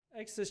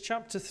Exodus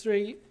chapter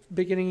 3,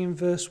 beginning in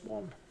verse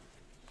 1.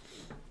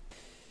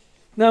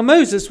 Now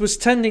Moses was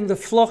tending the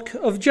flock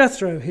of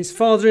Jethro, his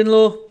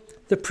father-in-law,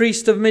 the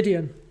priest of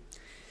Midian.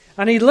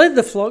 And he led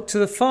the flock to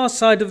the far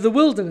side of the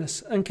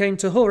wilderness and came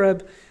to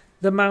Horeb,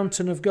 the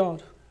mountain of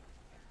God.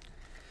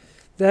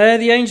 There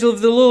the angel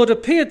of the Lord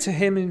appeared to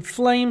him in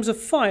flames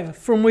of fire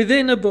from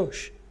within a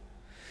bush.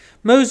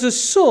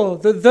 Moses saw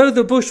that though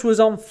the bush was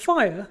on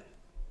fire,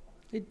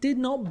 it did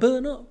not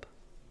burn up.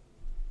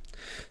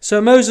 So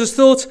Moses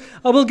thought,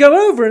 I will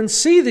go over and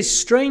see this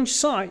strange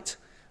sight,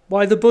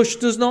 why the bush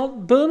does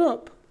not burn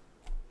up.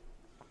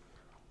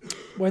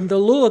 When the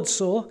Lord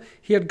saw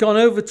he had gone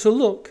over to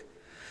look,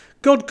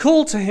 God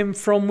called to him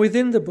from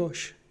within the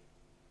bush,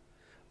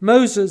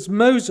 Moses,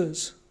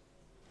 Moses.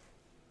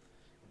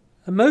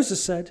 And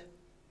Moses said,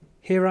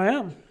 Here I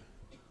am.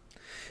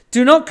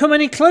 Do not come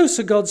any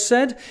closer, God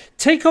said.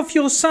 Take off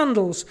your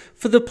sandals,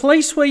 for the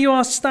place where you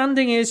are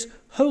standing is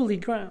holy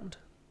ground.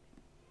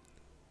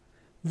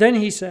 Then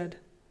he said,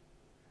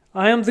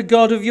 I am the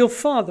God of your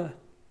father,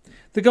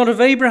 the God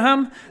of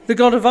Abraham, the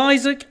God of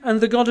Isaac,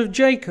 and the God of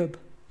Jacob.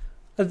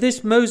 At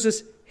this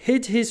Moses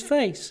hid his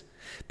face,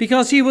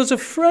 because he was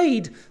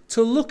afraid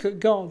to look at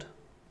God.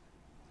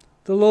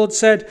 The Lord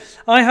said,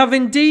 I have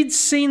indeed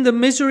seen the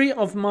misery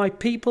of my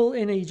people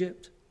in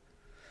Egypt.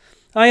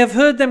 I have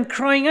heard them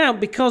crying out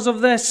because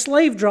of their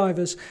slave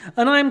drivers,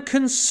 and I am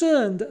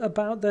concerned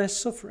about their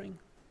suffering.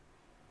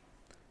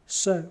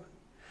 So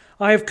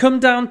I have come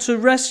down to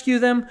rescue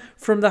them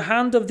from the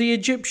hand of the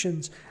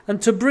Egyptians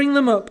and to bring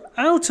them up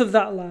out of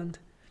that land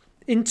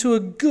into a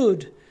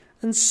good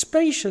and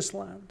spacious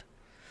land,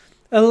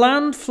 a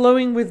land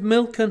flowing with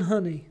milk and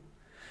honey,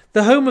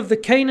 the home of the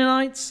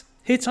Canaanites,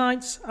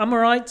 Hittites,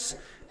 Amorites,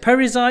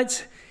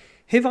 Perizzites,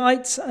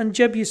 Hivites, and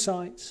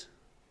Jebusites.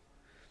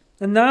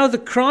 And now the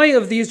cry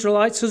of the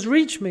Israelites has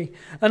reached me,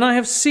 and I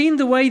have seen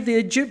the way the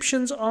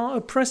Egyptians are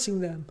oppressing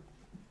them.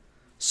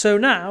 So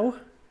now,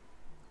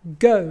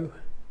 go.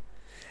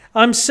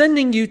 I'm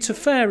sending you to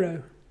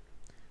Pharaoh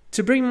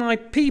to bring my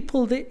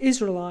people, the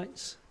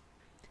Israelites,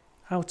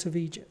 out of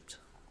Egypt.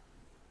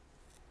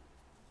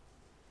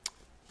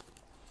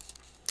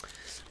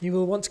 You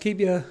will want to keep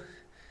your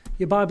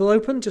Bible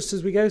open just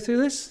as we go through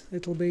this.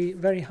 It'll be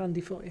very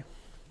handy for you.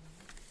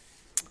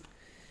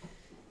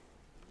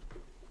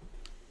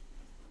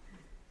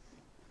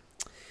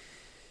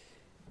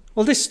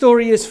 Well, this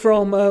story is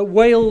from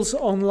Wales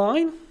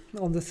Online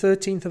on the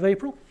 13th of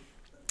April.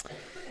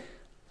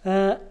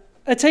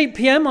 At 8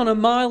 p.m. on a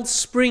mild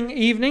spring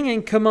evening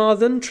in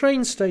Carmarthen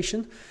train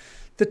station,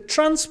 the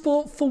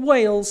Transport for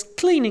Wales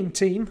cleaning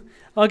team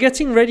are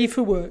getting ready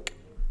for work.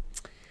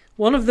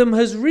 One of them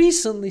has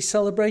recently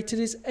celebrated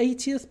his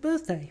 80th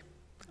birthday,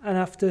 and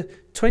after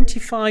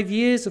 25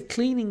 years of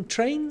cleaning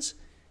trains,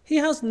 he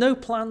has no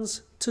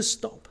plans to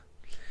stop.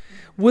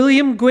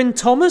 William Gwyn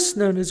Thomas,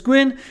 known as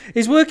Gwyn,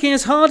 is working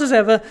as hard as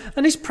ever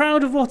and is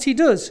proud of what he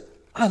does.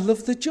 I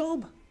love the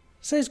job,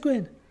 says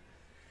Gwyn.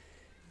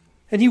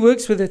 And he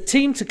works with a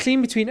team to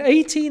clean between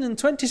 18 and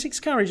 26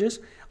 carriages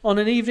on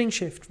an evening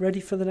shift, ready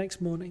for the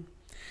next morning.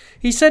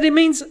 He said it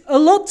means a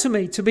lot to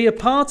me to be a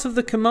part of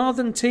the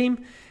Carmarthen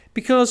team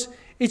because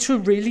it's a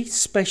really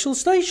special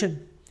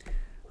station.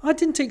 I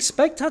didn't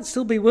expect I'd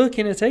still be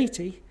working at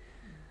 80,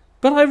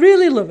 but I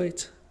really love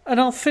it, and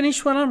I'll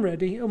finish when I'm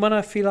ready and when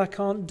I feel I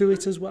can't do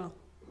it as well.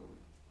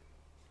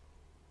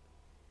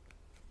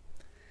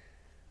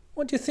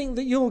 What do you think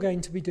that you're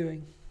going to be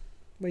doing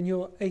when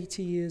you're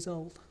 80 years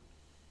old?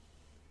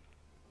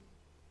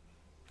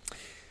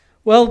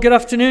 Well, good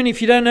afternoon. If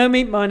you don't know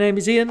me, my name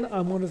is Ian.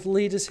 I'm one of the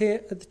leaders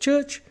here at the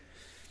church,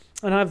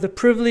 and I have the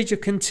privilege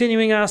of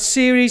continuing our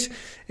series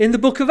in the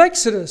book of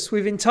Exodus.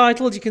 We've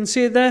entitled, you can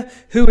see it there,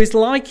 Who is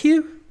Like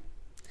You?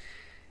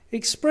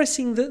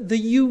 Expressing the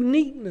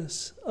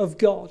uniqueness of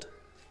God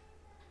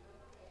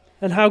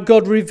and how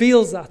God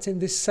reveals that in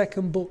this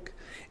second book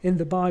in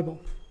the Bible.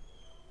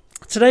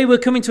 Today we're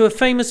coming to a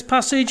famous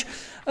passage.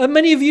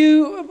 Many of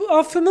you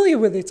are familiar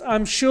with it,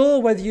 I'm sure,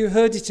 whether you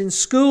heard it in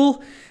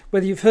school,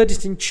 whether you've heard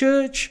it in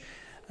church,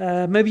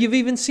 maybe you've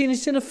even seen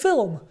it in a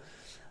film.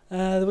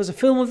 There was a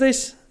film of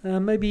this,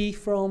 maybe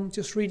from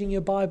just reading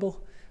your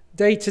Bible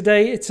day to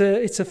day. It's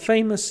a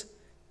famous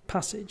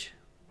passage.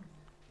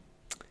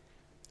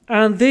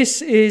 And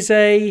this is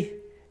a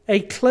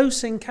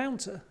close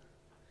encounter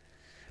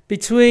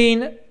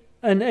between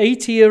an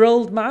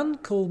 80-year-old man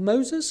called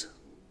Moses,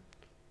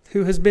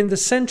 who has been the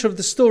centre of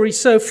the story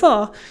so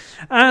far,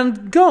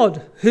 and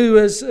God, who,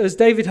 as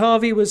David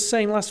Harvey was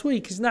saying last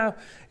week, is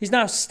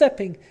now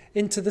stepping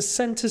into the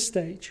centre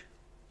stage.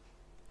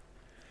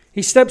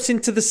 He steps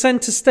into the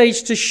centre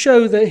stage to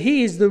show that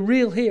he is the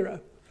real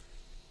hero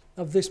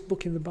of this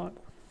book in the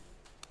Bible.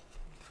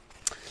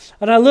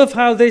 And I love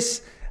how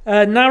this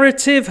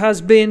narrative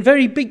has been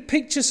very big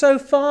picture so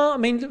far. I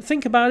mean,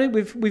 think about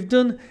it. We've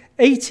done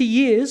 80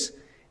 years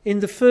in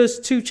the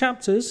first 2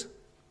 chapters.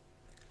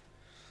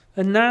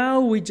 And now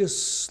we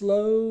just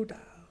slow down.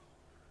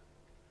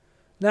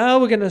 Now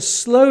we're going to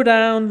slow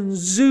down and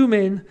zoom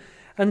in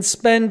and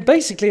spend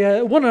basically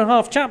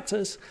 1.5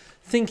 chapters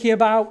thinking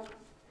about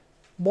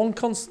one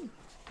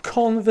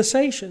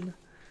conversation.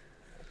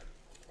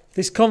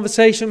 This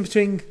conversation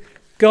between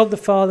God the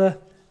Father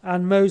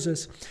and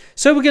Moses.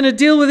 So we're going to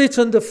deal with it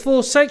under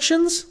 4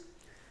 sections.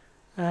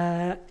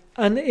 An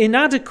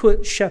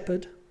inadequate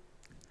shepherd,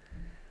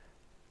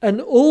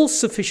 an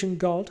all-sufficient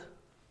God,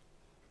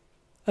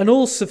 an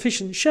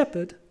all-sufficient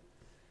shepherd,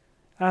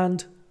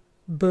 and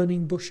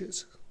burning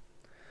bushes.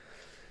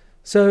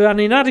 So an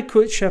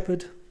inadequate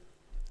shepherd,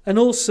 an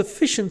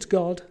all-sufficient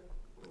God,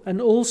 an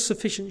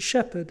all-sufficient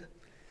shepherd,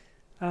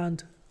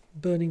 and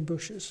burning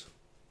bushes.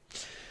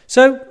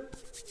 So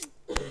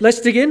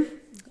let's dig in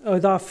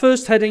with our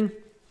first heading,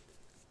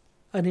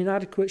 an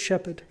inadequate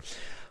shepherd.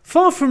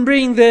 Far from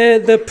being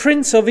the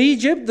prince of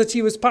Egypt, that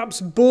he was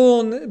perhaps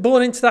born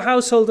into the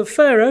household of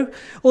Pharaoh,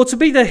 or to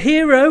be the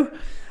hero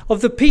of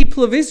the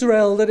people of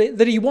Israel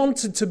that he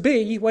wanted to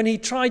be when he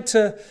tried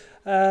to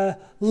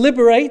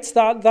liberate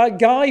that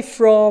guy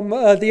from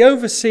the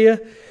overseer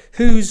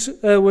who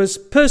was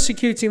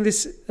persecuting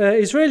this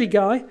Israeli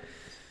guy.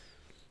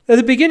 At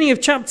the beginning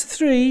of chapter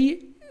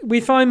 3,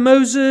 we find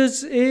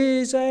Moses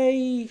is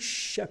a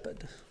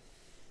shepherd.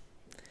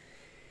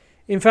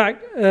 In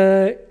fact,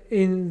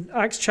 in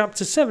Acts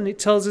chapter 7, it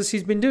tells us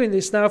he's been doing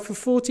this now for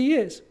 40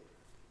 years.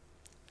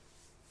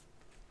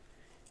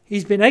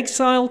 He's been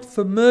exiled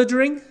for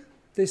murdering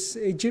this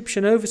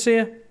Egyptian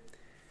overseer.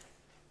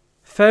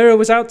 Pharaoh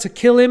was out to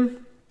kill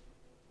him.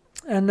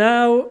 And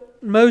now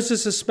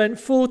Moses has spent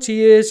 40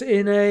 years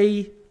in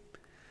a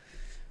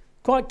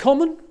quite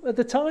common at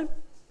the time,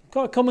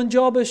 quite a common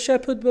job as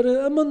shepherd, but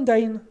a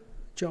mundane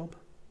job.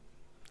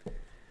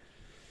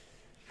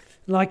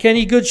 Like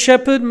any good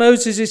shepherd,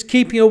 Moses is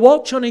keeping a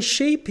watch on his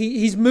sheep.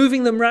 He's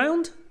moving them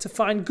round to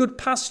find good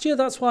pasture.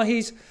 That's why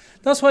he's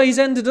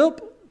ended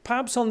up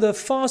perhaps on the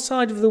far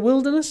side of the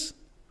wilderness.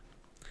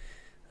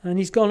 And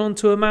he's gone on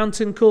to a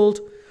mountain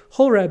called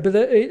Horeb. But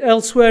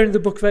elsewhere in the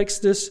book of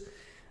Exodus,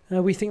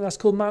 we think that's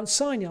called Mount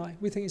Sinai.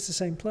 We think it's the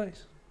same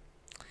place.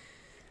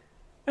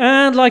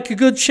 And like a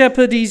good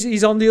shepherd,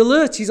 he's on the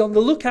alert. He's on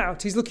the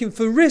lookout. He's looking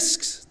for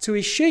risks to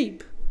his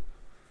sheep.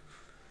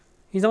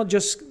 He's not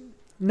just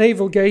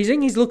navel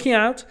gazing, he's looking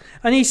out,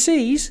 and he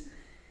sees,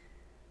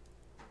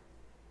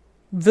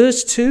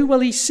 verse 2,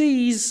 he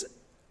sees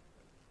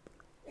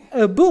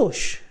a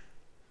bush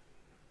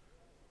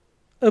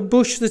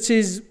that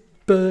is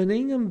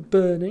burning and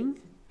burning,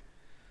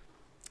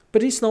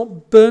 but it's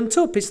not burnt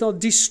up, it's not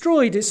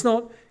destroyed, it's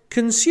not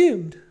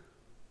consumed.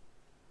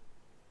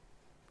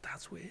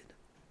 That's weird.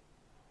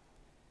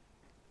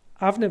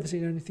 I've never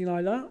seen anything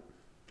like that.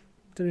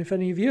 Don't know if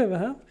any of you ever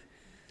have.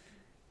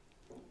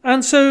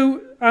 And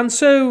so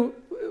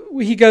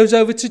he goes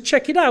over to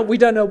check it out. We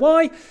don't know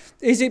why.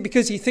 Is it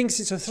because he thinks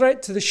it's a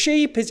threat to the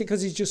sheep? Is it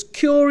because he's just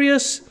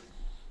curious?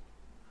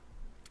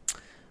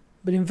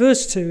 But in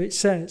verse 2 it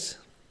says,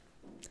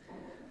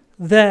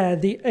 there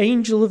the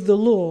angel of the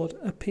Lord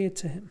appeared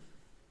to him.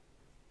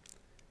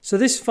 So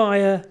this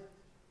fire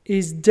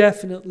is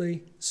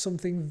definitely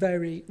something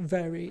very,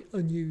 very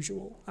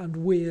unusual and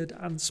weird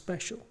and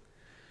special.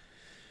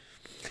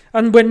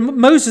 And when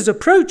Moses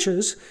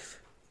approaches,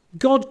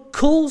 God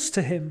calls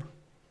to him.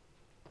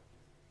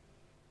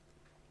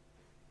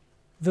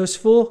 Verse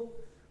 4,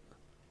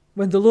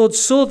 when the Lord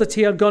saw that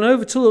he had gone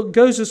over to look,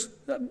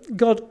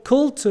 God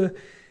called to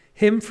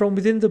him from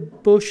within the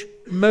bush,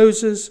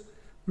 Moses,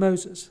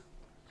 Moses.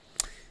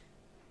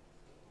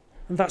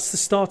 And that's the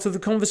start of the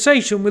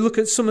conversation. We'll look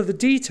at some of the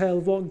detail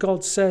of what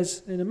God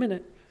says in a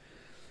minute.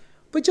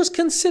 But just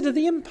consider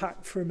the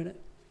impact for a minute.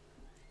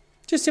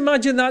 Just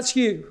imagine that's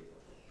you.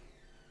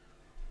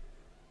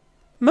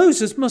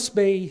 Moses must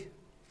be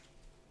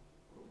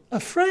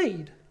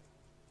afraid.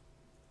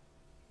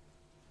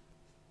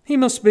 He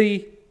must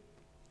be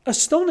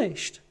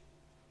astonished.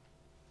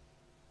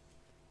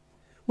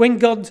 When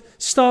God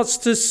starts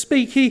to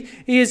speak,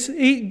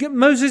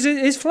 Moses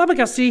is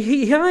flabbergasted.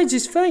 He hides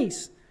his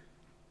face.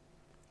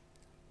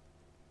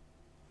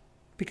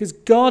 Because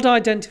God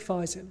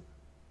identifies him.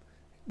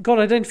 God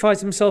identifies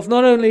himself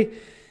not only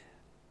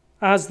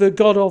as the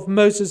God of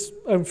Moses'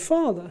 own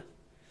father,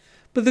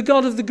 but the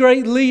God of the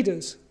great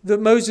leaders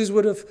that Moses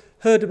would have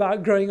heard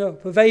about growing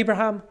up, of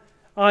Abraham,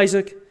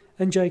 Isaac,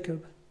 and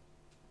Jacob.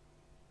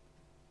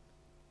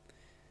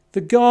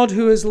 The God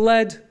who has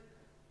led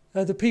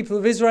the people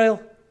of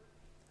Israel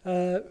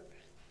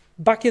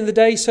back in the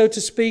day, so to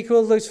speak,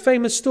 all those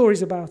famous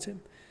stories about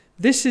him.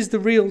 This is the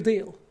real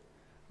deal.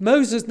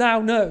 Moses now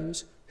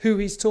knows who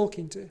he's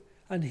talking to,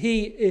 and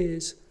he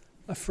is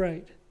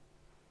afraid.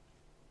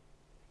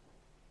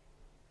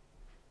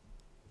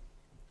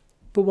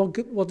 But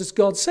what does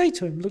God say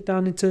to him? Look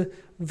down into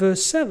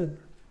verse 7.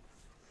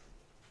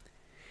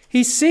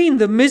 He's seen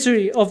the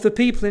misery of the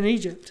people in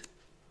Egypt,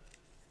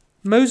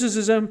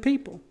 Moses' own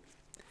people.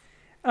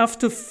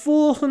 After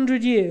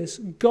 400 years,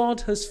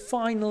 God has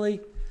finally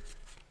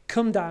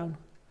come down,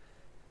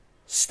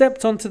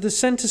 stepped onto the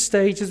center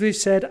stage, as we've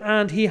said,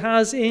 and he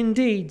has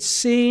indeed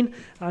seen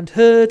and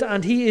heard,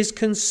 and he is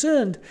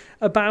concerned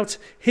about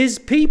his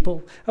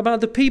people,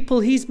 about the people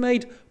he's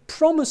made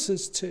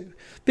promises to.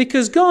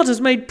 Because God has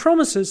made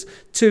promises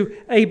to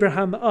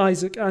Abraham,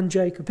 Isaac, and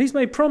Jacob. He's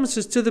made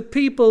promises to the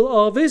people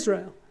of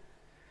Israel.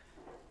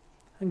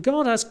 And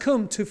God has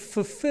come to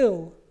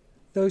fulfill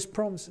those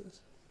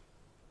promises.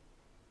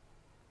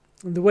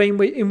 And the way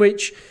in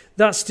which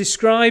that's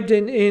described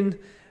in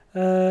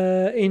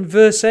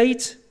verse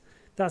 8,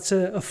 that's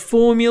a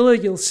formula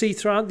you'll see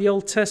throughout the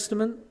Old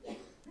Testament.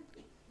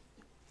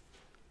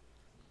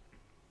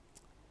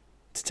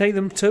 To take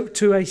them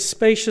to a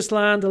spacious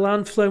land, a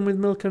land flowing with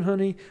milk and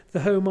honey,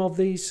 the home of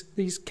these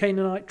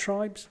Canaanite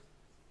tribes.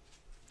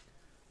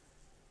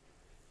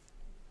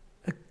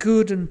 A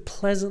good and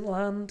pleasant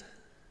land.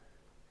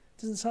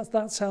 Doesn't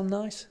that sound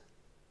nice?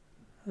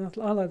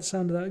 I like the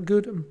sound of that. A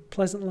good and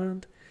pleasant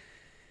land.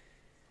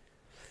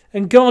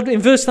 And God, in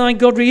verse 9,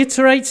 God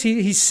reiterates,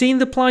 he's seen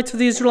the plight of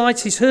the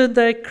Israelites, he's heard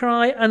their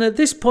cry, and at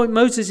this point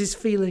Moses is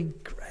feeling,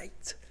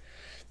 great,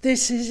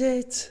 this is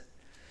it.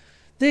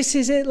 This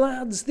is it,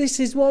 lads. This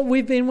is what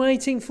we've been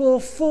waiting for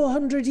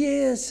 400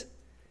 years.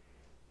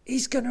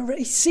 He's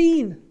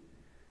seen.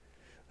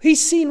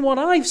 He's seen what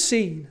I've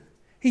seen.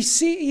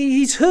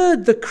 He's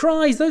heard the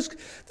cries, those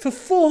for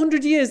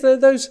 400 years,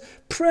 those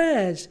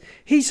prayers.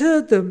 He's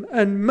heard them,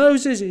 and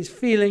Moses is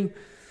feeling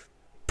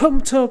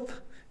pumped up.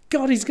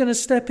 God is going to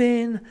step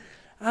in.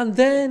 And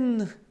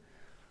then,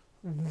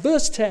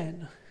 verse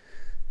 10,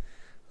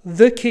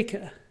 the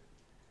kicker.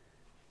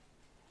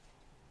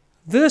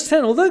 Verse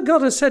 10, although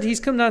God has said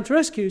he's come down to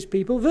rescue his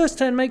people, verse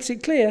 10 makes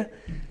it clear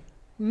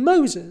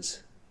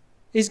Moses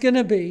is going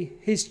to be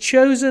his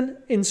chosen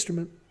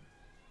instrument.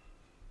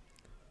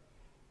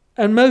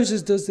 And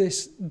Moses does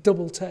this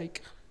double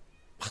take.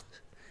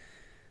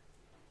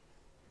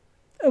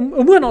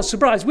 And we're not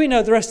surprised. We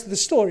know the rest of the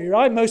story,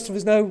 right? Most of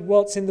us know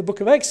what's in the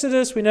book of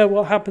Exodus. We know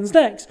what happens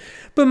next.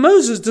 But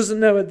Moses doesn't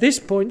know at this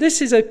point.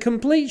 This is a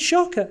complete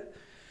shocker.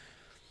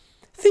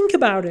 Think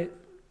about it.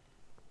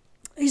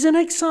 He's an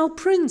exiled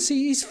prince.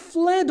 He's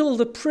fled all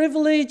the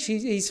privilege.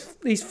 He's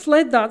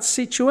fled that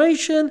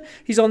situation.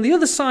 He's on the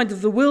other side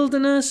of the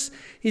wilderness.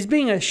 He's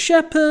being a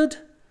shepherd.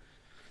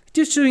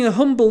 Just doing a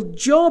humble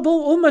job,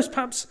 almost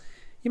perhaps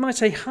you might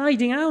say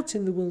hiding out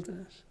in the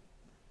wilderness.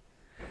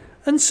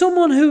 And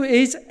someone who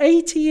is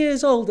 80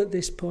 years old at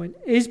this point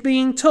is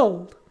being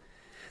told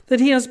that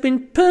he has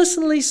been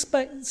personally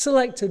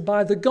selected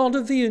by the God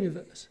of the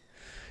universe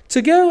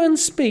to go and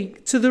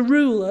speak to the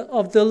ruler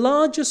of the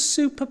largest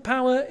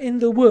superpower in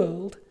the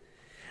world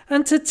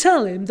and to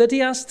tell him that he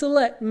has to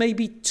let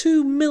maybe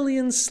 2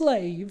 million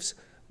slaves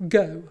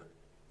go.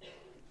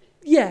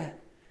 Yeah,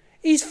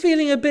 he's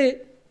feeling a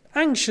bit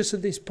anxious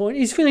at this point.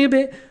 He's feeling a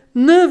bit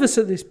nervous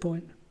at this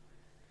point.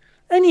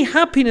 Any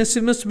happiness he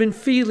must have been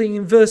feeling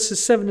in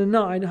verses 7 and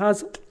 9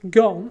 has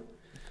gone.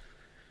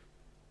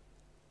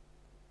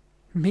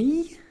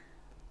 Me?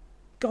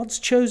 God's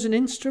chosen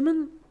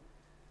instrument?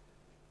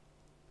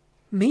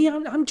 Me?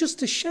 I'm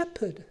just a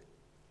shepherd.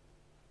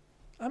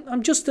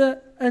 I'm just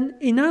an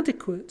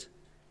inadequate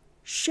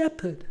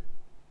shepherd.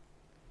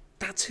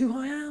 That's who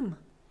I am.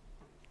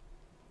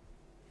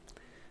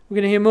 We're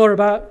going to hear more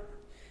about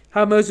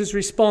how Moses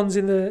responds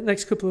in the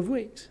next couple of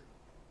weeks.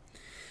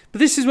 But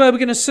this is where we're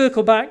going to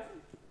circle back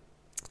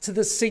to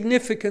the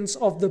significance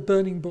of the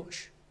burning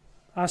bush.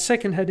 Our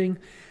second heading,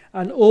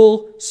 an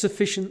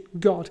all-sufficient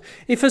God.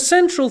 If a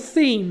central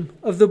theme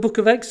of the book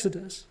of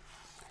Exodus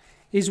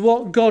is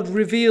what God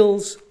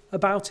reveals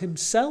about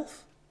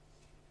himself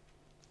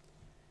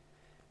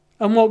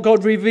and what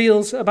God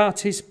reveals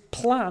about his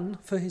plan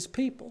for his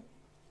people,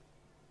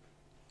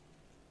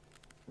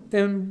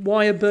 then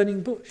why a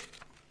burning bush?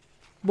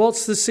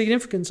 What's the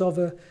significance of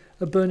a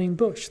burning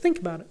bush? Think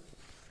about it.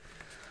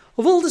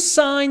 Of all the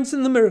signs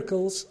and the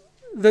miracles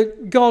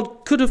that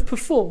God could have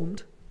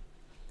performed,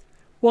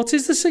 what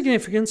is the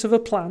significance of a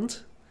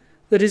plant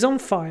that is on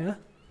fire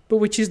but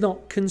which is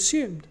not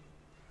consumed?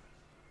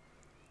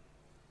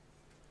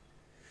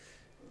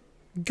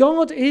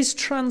 God is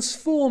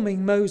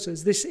transforming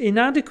Moses, this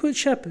inadequate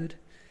shepherd,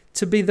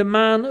 to be the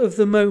man of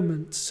the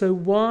moment. So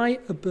why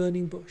a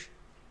burning bush?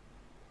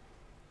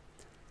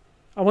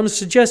 I want to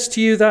suggest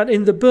to you that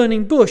in the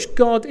burning bush,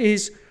 God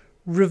is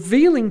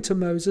revealing to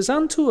Moses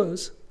and to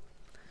us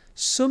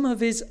some of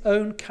his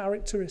own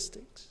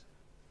characteristics.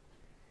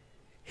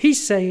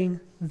 He's saying,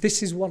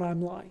 this is what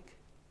I'm like.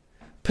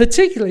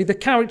 Particularly the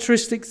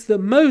characteristics that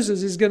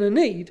Moses is going to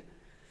need.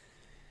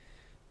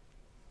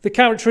 The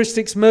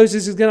characteristics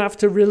Moses is going to have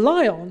to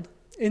rely on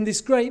in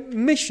this great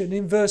mission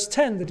in verse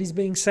 10 that he's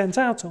being sent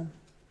out on.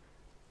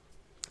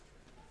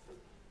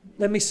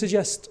 Let me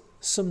suggest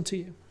some to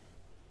you.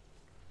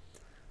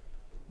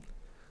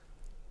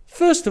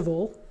 First of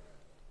all,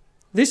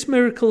 this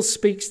miracle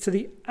speaks to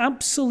the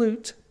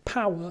absolute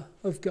power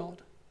of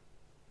God.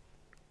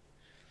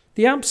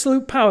 The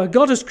absolute power.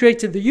 God has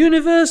created the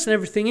universe and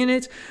everything in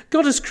it.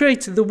 God has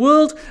created the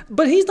world,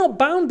 but he's not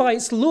bound by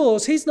its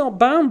laws. He's not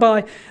bound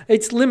by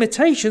its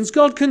limitations.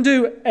 God can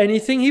do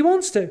anything he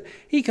wants to.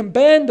 He can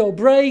bend or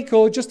break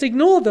or just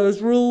ignore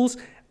those rules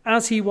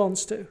as he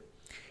wants to.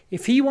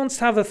 If he wants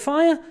to have a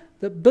fire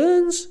that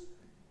burns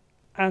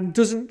and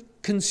doesn't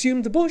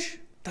consume the bush,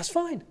 That's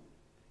fine.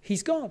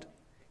 He's God.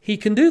 He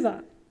can do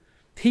that.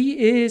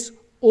 He is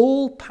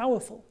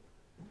all-powerful.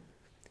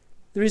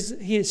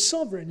 He is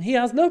sovereign. He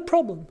has no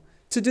problem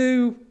to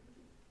do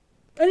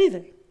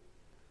anything.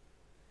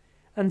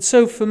 And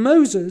so for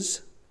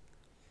Moses,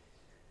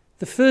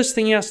 the first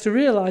thing he has to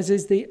realize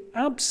is the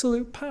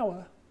absolute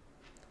power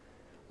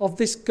of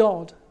this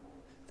God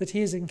that he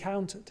has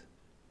encountered.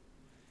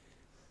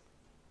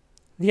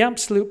 The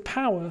absolute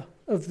power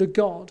of the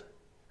God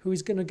who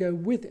is going to go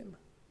with him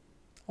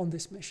on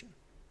this mission.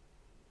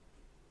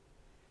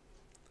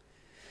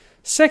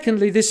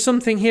 Secondly, there's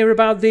something here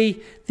about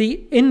the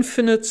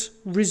infinite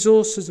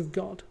resources of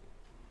God.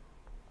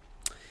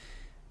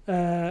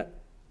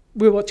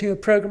 We were watching a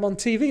program on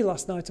TV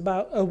last night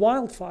about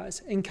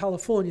wildfires in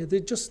California.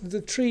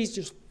 The trees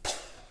just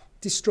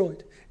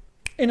destroyed.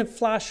 In a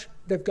flash,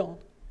 they've gone.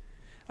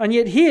 And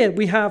yet here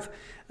we have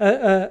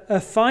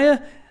a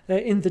fire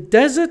in the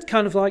desert,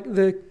 kind of like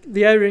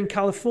the area in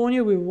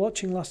California we were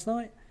watching last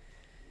night.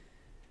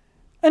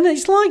 And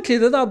it's likely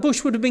that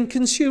bush would have been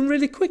consumed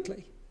really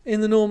quickly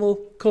in the normal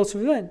course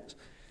of events.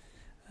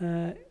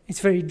 It's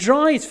very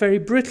dry, it's very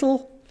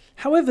brittle.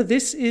 However,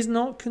 this is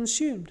not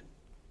consumed.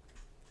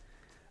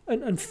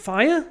 And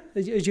fire,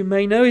 as you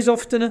may know, is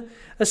often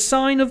a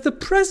sign of the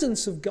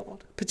presence of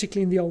God,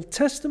 particularly in the Old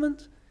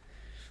Testament.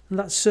 And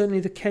that's certainly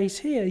the case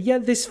here.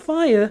 Yet this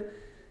fire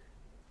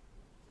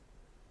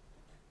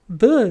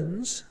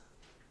burns,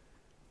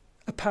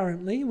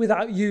 apparently,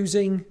 without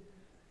using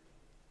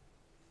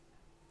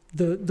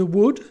the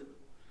wood,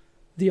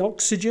 the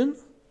oxygen.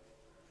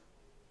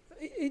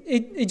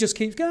 It just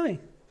keeps going.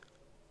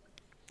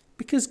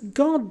 Because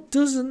God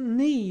doesn't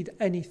need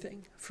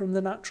anything from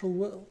the natural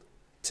world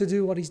to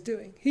do what he's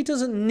doing. He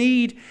doesn't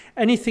need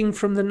anything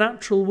from the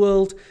natural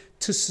world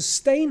to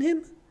sustain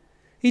him.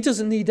 He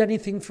doesn't need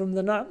anything from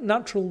the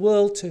natural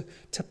world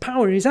to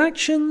power his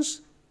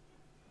actions.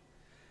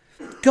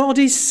 God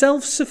is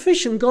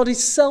self-sufficient. God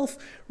is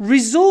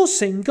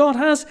self-resourcing. God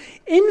has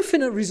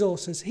infinite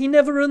resources. He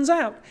never runs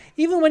out.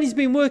 Even when he's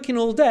been working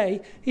all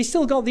day, he's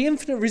still got the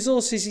infinite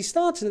resources he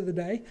started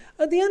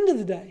at the end of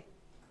the day.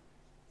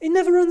 It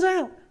never runs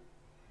out.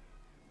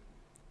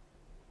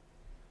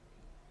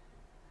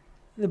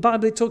 In the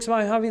Bible, it talks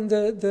about having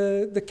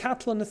the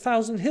cattle on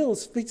 1,000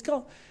 hills. He's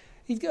got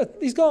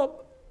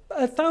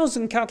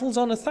 1,000 cattle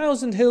on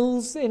 1,000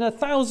 hills in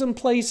 1,000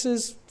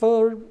 places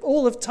for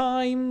all of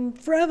time,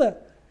 forever.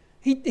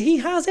 He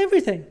has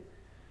everything.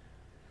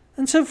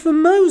 And so for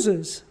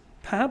Moses,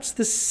 perhaps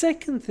the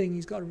second thing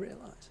he's got to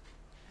realize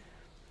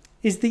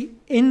is the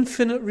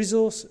infinite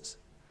resources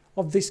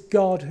of this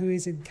God who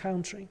is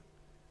encountering.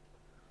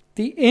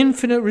 The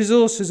infinite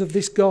resources of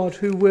this God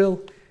who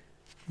will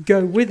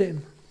go with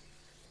him.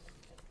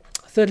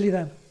 Thirdly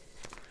then,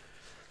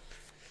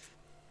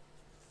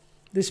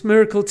 this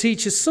miracle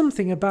teaches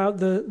something about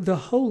the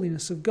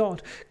holiness of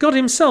God. God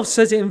himself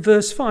says it in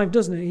verse 5,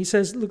 doesn't he? He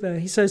says, look there,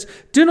 he says,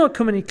 "Do not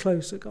come any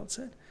closer," God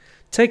said.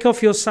 "Take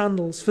off your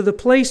sandals, for the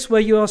place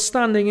where you are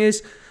standing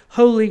is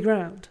holy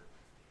ground."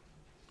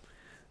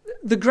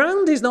 The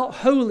ground is not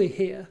holy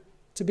here,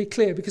 to be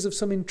clear, because of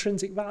some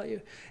intrinsic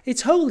value.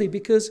 It's holy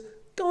because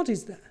God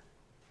is there.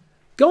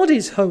 God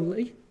is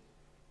holy.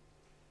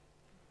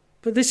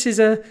 But this is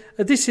a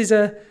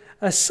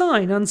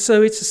sign, and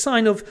so it's a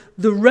sign of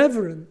the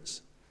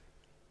reverence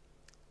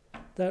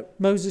that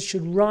Moses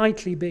should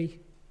rightly be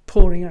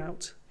pouring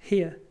out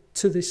here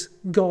to this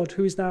God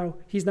who he's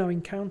now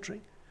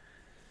encountering.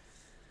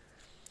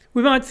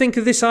 We might think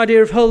of this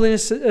idea of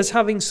holiness as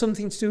having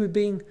something to do with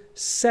being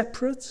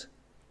separate,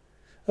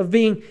 of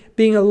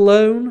being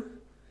alone,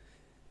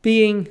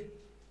 being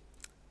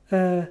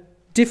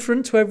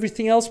different to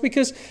everything else,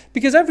 because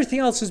everything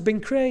else has been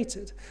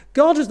created.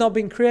 God has not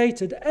been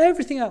created.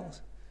 Everything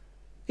else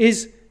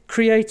is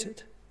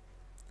created.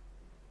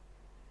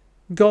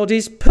 God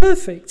is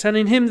perfect, and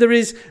in him there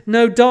is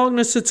no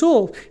darkness at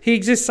all. He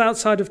exists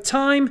outside of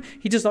time.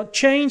 He does not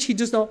change. He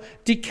does not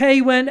decay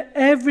when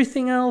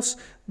everything else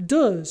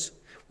does.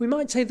 We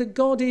might say that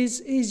God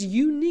is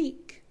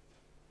unique.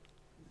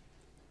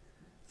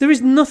 There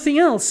is nothing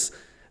else.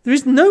 There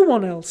is no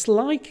one else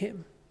like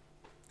him.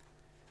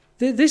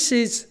 This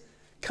is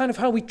kind of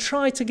how we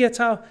try to get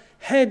our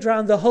head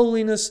around the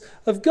holiness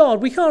of God.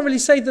 We can't really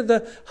say that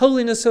the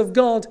holiness of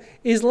God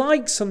is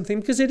like something,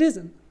 because it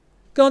isn't.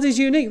 God is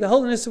unique. The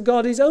holiness of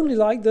God is only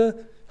like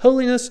the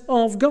holiness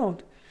of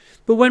God.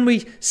 But when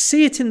we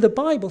see it in the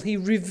Bible, he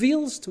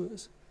reveals to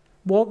us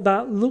what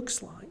that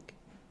looks like.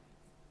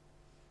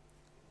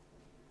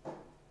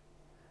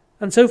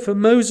 And so for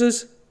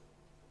Moses,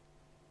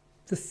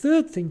 the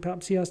third thing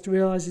perhaps he has to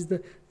realize is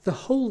the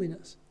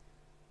holiness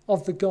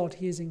of the God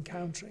he is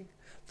encountering.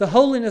 The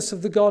holiness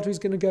of the God who's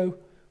going to go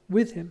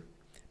with him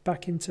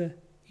back into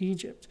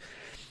Egypt.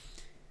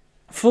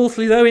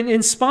 Fourthly, though,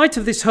 in spite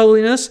of this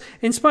holiness,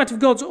 in spite of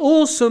God's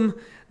awesome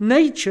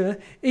nature,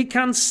 it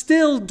can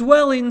still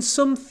dwell in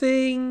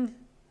something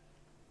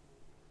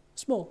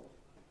small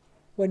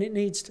when it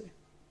needs to.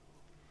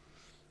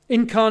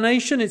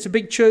 Incarnation, it's a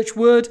big church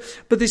word,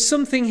 but there's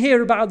something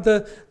here about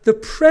the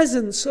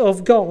presence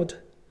of God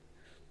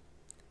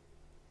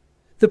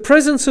The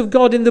presence of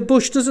God in the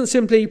bush doesn't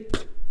simply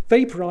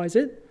vaporize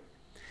it.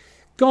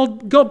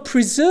 God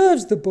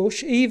preserves the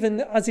bush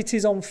even as it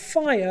is on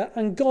fire,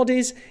 and God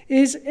is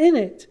in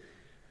it.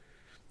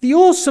 The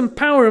awesome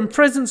power and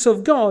presence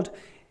of God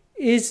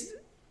is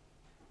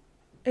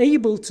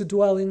able to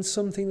dwell in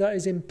something that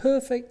is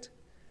imperfect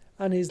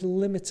and is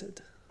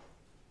limited.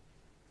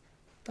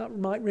 That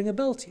might ring a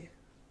bell to you.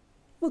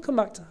 We'll come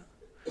back to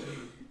that.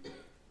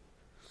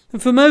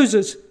 And for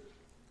Moses,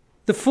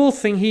 the fourth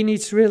thing he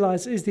needs to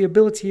realize is the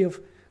ability of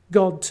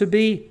God to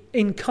be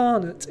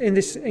incarnate in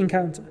this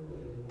encounter.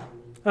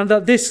 And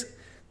that this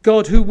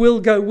God who will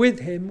go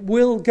with him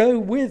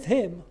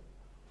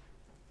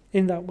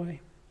in that way.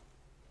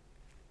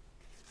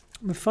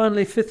 And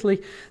finally,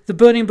 fifthly, the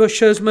burning bush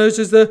shows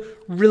Moses the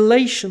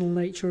relational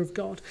nature of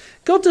God.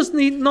 God does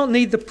not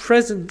need the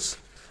presence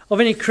of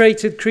any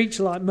created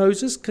creature like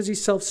Moses because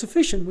he's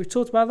self-sufficient. We've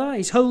talked about that.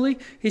 He's holy,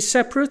 he's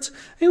separate.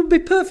 He would be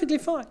perfectly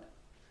fine.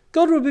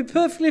 God would be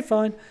perfectly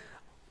fine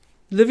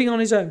living on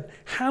his own.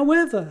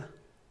 However,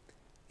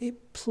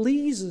 it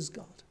pleases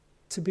God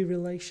to be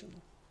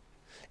relational.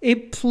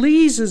 It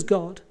pleases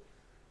God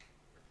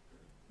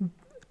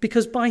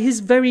because by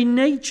his very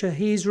nature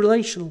he is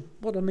relational.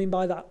 What do I mean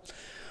by that?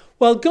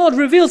 Well, God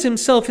reveals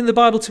himself in the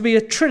Bible to be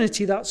a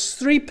Trinity. That's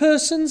three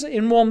persons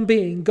in one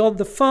being. God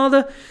the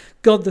Father,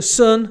 God the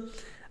Son,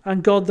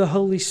 and God the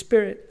Holy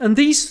Spirit. And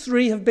these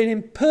three have been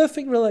in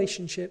perfect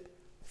relationship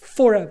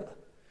forever.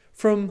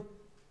 From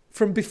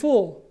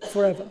before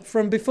forever.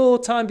 From before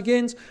time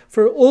begins,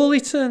 for all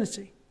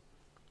eternity.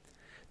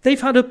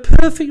 They've had a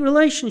perfect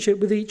relationship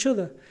with each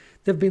other.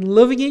 They've been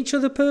loving each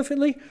other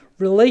perfectly,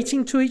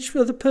 relating to each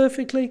other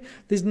perfectly.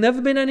 There's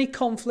never been any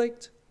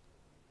conflict.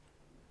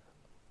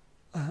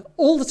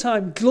 All the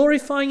time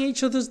glorifying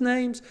each other's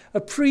names,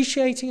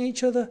 appreciating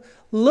each other,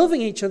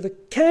 loving each other,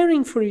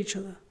 caring for each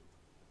other.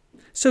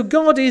 So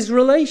God is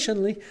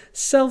relationally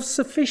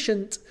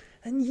self-sufficient,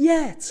 and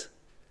yet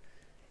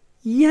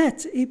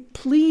it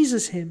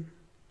pleases him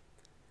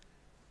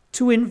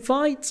to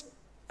invite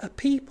a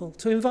people,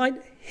 to invite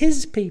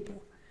his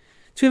people,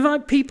 to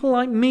invite people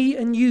like me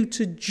and you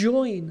to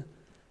join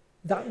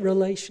that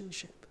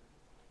relationship,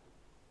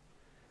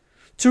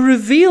 to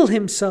reveal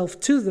himself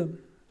to them.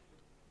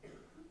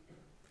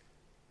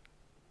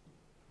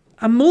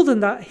 And more than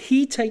that,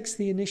 he takes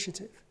the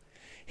initiative.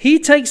 He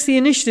takes the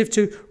initiative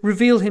to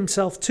reveal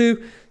himself,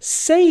 to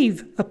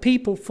save a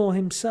people for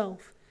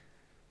himself.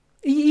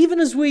 Even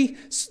as we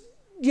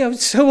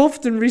so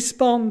often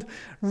respond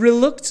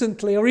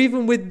reluctantly or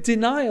even with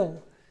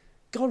denial,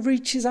 God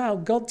reaches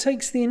out. God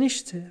takes the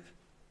initiative.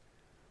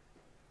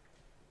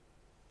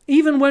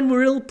 Even when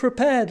we're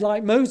ill-prepared,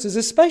 like Moses,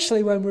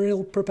 especially when we're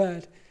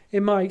ill-prepared,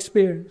 in my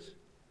experience.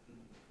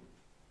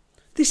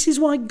 This is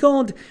why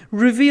God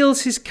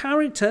reveals his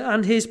character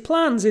and his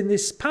plans in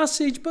this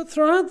passage, but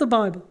throughout the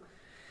Bible.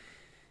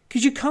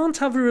 Because you can't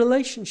have a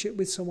relationship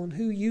with someone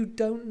who you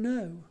don't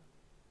know.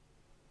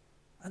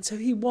 And so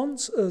he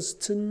wants us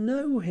to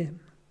know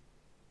him.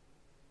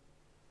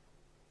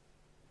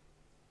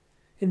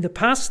 In the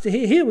past,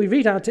 here we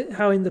read out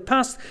how in the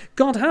past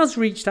God has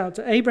reached out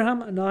to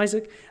Abraham and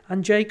Isaac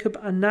and Jacob,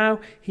 and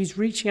now he's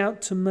reaching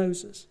out to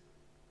Moses,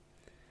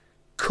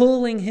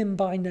 calling him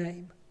by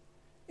name,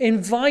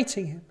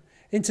 inviting him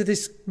into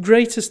this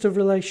greatest of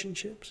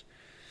relationships.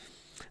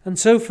 And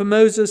so for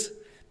Moses,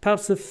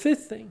 perhaps the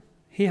fifth thing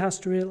he has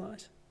to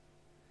realize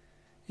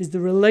is the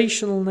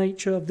relational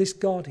nature of this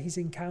God he's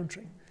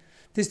encountering,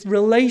 this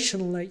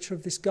relational nature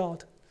of this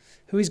God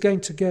who is going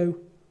to go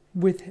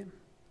with him.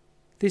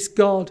 This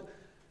God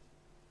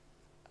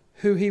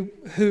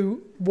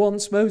who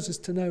wants Moses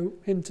to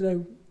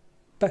know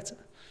better.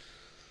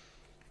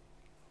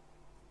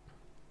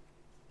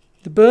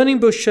 The burning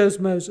bush shows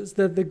Moses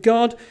that the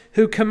God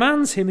who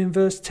commands him in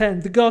verse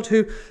 10, the God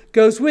who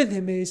goes with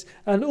him, is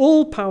an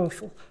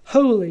all-powerful,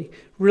 holy,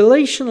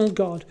 relational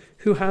God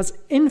who has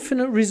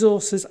infinite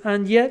resources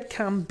and yet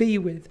can be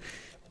with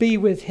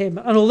him.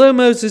 And although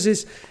Moses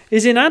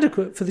is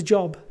inadequate for the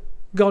job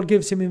God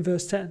gives him in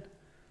verse 10,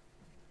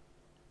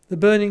 the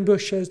burning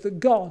bush shows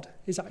that God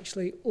is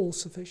actually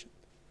all-sufficient.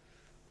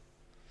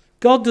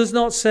 God does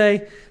not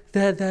say,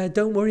 there,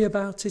 don't worry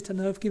about it. I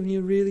know I've given you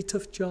a really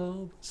tough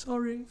job.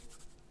 Sorry,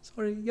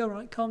 you're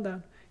right, calm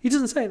down. He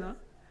doesn't say that.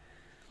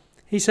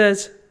 He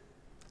says,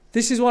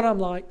 this is what I'm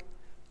like.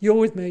 You're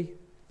with me.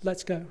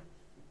 Let's go.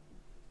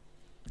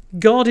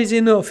 God is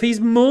enough. He's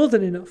more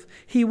than enough.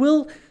 He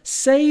will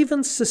save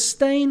and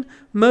sustain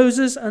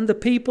Moses and the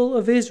people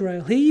of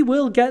Israel. He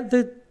will get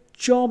the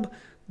job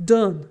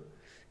done.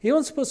 He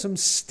wants to put some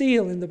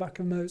steel in the back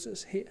of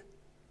Moses here.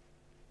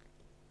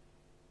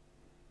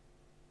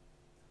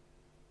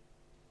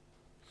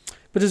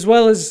 But as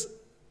well as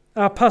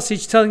our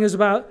passage telling us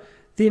about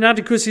the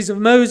inadequacies of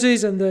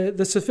Moses and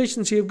the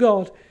sufficiency of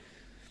God,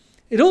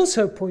 it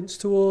also points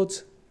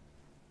towards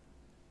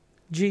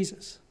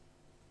Jesus.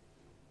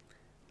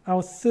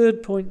 Our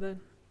third point then,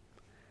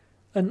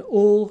 an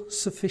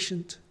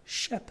all-sufficient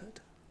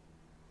shepherd.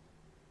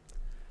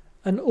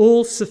 An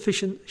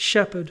all-sufficient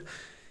shepherd.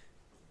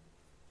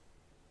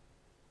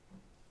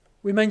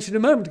 We mentioned a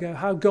moment ago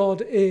how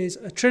God is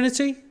a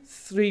Trinity,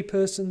 3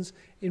 persons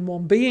in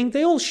one being.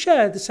 They all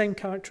share the same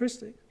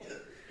characteristic.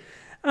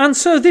 And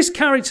so this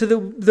character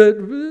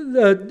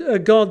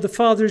that God the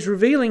Father is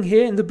revealing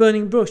here in the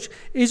burning bush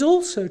is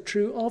also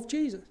true of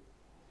Jesus.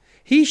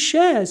 He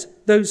shares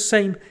those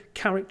same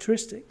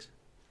characteristics.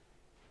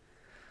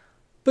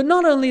 But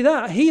not only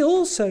that, he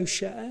also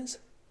shares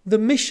the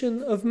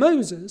mission of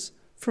Moses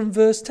from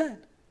verse 10.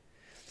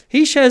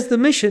 He shares the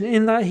mission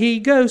in that he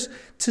goes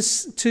to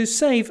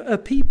save a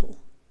people.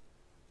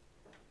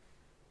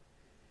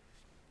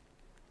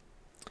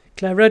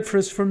 Claire read for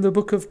us from the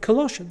book of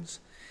Colossians,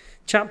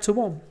 chapter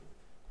 1.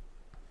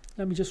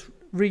 Let me just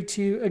read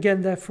to you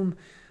again there from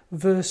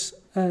verse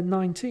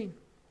 19.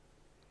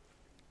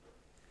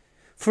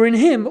 For in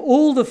him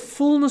all the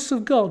fullness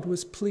of God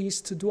was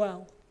pleased to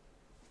dwell.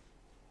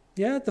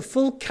 Yeah, the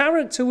full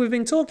character we've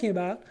been talking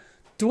about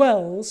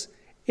dwells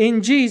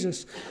in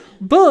Jesus.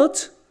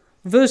 But,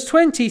 verse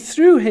 20,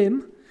 through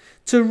him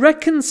to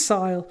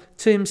reconcile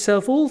to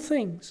himself all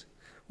things,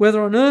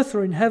 whether on earth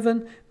or in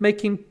heaven,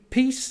 making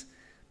peace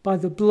by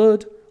the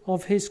blood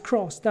of his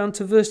cross. Down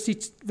to verse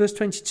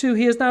 22,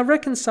 he is now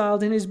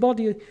reconciled in his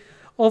body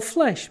of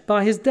flesh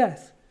by his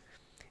death,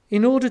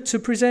 in order to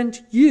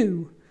present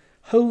you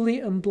holy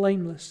and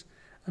blameless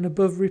and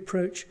above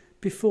reproach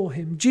before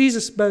him.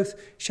 Jesus both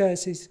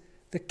shares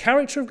the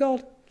character of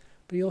God,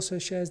 but he also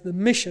shares the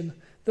mission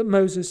that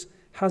Moses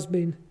has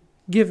been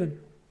given.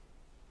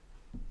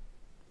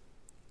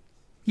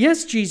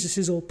 Yes, Jesus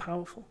is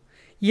all-powerful.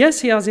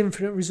 Yes, he has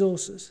infinite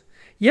resources.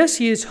 Yes,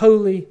 he is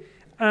holy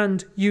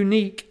and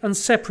unique and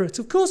separate.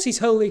 Of course he's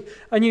holy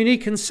and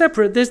unique and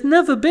separate. There's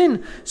never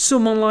been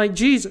someone like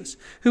Jesus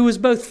who was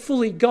both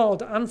fully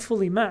God and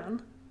fully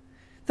man.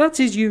 That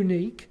is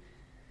unique.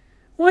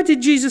 Why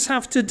did Jesus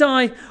have to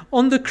die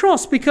on the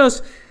cross?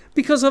 Because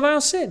of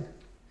our sin.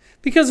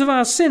 Because of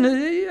our sin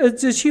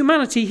as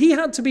humanity, he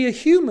had to be a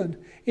human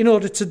in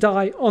order to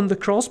die on the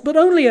cross. But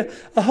only a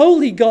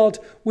holy God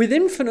with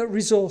infinite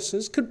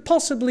resources could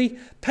possibly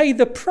pay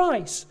the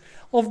price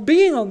of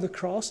being on the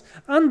cross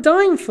and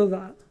dying for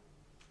that.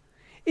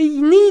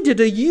 He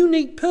needed a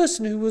unique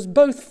person who was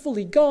both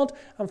fully God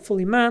and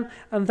fully man,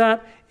 and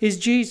that is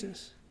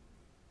Jesus.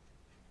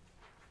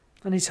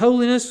 And his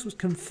holiness was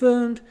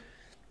confirmed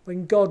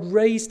when God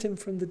raised him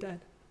from the dead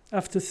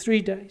after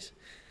 3 days.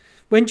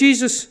 When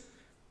Jesus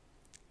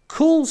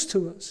calls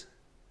to us,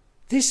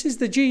 this is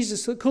the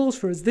Jesus that calls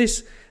for us.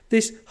 This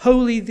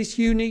holy, this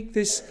unique,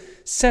 this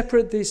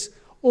separate, this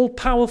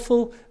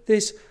all-powerful,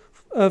 this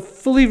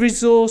fully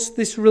resourced,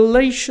 this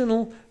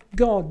relational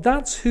God.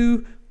 That's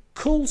who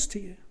calls to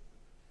you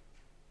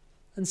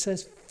and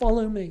says,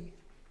 follow me.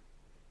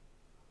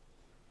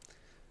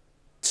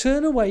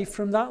 Turn away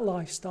from that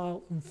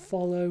lifestyle and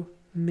follow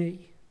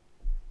me.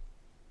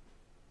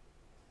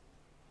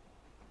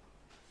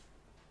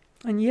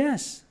 And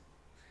yes,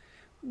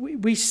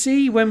 we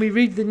see when we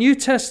read the New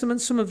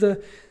Testament some of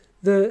the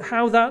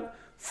how that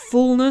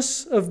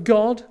fullness of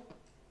God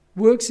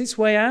works its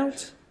way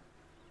out.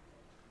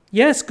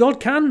 Yes,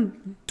 God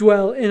can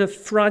dwell in a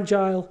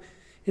fragile,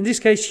 in this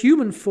case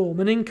human form,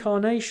 an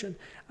incarnation,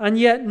 and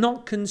yet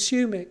not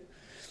consume it.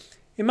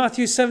 In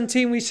Matthew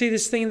 17 we see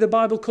this thing in the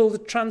Bible called the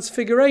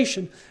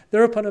transfiguration.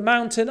 They're up on a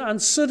mountain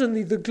and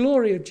suddenly the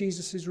glory of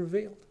Jesus is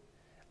revealed.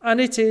 And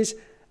it is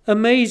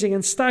amazing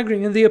and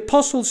staggering. And the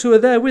apostles who are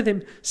there with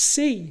him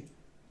see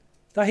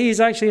that he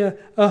is actually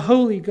a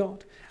holy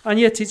God. And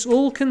yet it's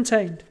all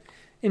contained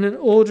in an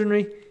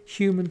ordinary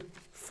human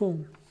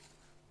form.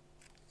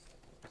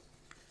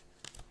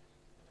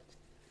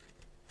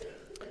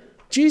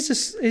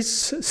 Jesus is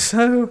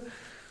so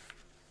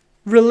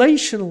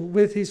relational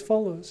with his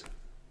followers.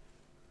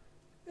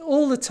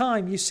 All the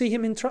time you see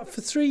him interact.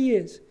 For 3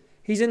 years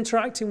he's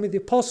interacting with the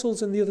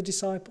apostles and the other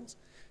disciples,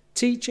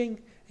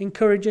 teaching,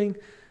 encouraging,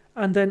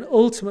 and then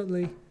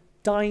ultimately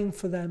dying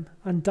for them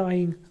and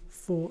dying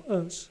for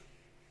us.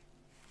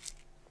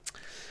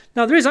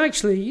 Now there is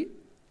actually,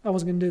 I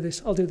wasn't going to do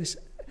this, I'll do this.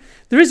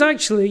 There is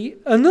actually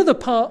another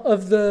part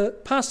of the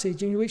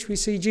passage in which we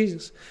see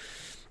Jesus.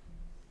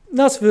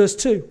 That's verse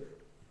 2.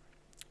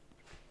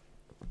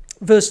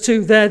 Verse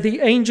 2, there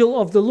the angel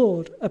of the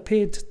Lord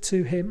appeared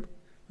to him,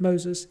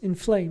 Moses, in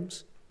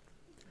flames.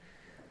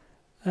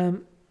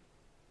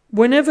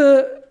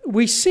 Whenever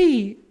we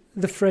see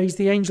the phrase,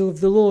 the angel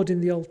of the Lord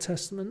in the Old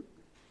Testament,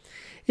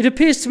 it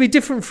appears to be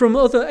different from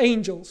other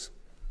angels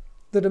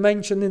that are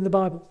mentioned in the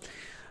Bible.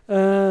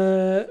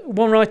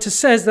 One writer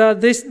says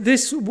that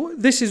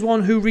this is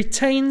one who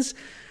retains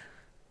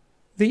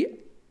the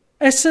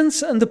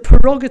essence and the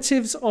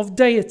prerogatives of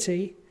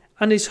deity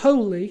and is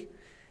holy,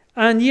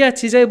 and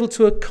yet is able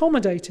to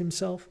accommodate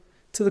himself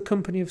to the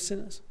company of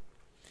sinners.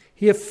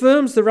 He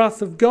affirms the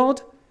wrath of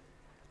God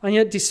and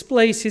yet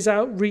displays his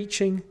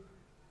outreaching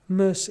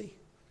mercy.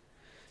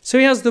 So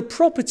he has the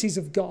properties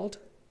of God,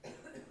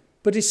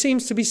 but he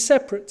seems to be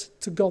separate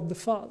to God the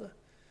Father.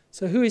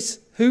 So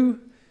who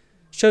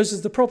shows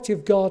us the property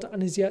of God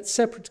and is yet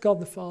separate to God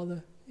the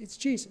Father? It's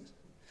Jesus.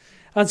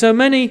 And so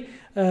many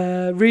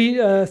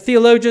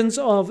theologians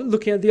of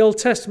looking at the Old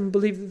Testament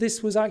believe that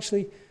this was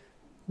actually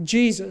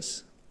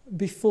Jesus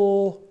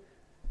before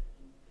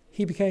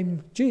he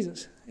became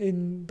Jesus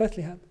in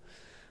Bethlehem.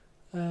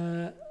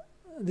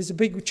 There's a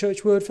big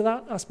church word for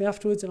that. Ask me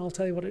afterwards and I'll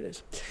tell you what it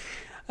is.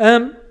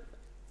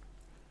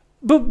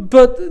 But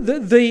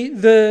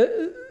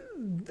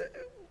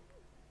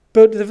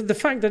the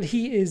fact that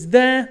he is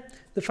there,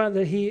 the fact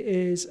that he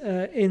is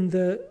in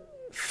the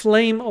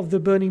flame of the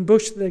burning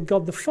bush that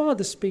God the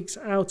Father speaks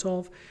out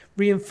of,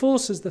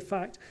 reinforces the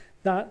fact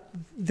that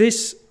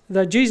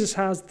Jesus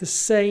has the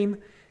same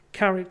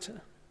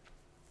character.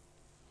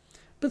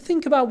 But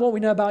think about what we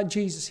know about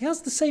Jesus. He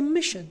has the same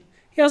mission.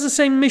 He has the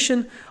same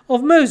mission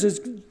of Moses.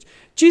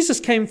 Jesus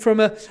came from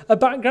a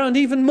background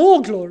even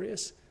more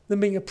glorious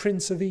than being a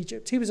prince of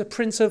Egypt. He was a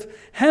prince of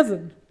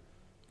heaven.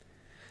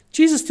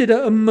 Jesus did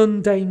a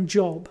mundane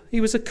job.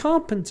 He was a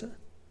carpenter.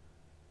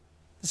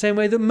 The same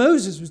way that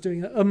Moses was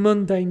doing a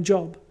mundane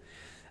job.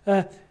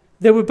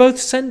 They were both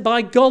sent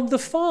by God the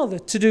Father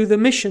to do the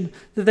mission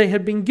that they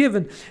had been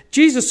given.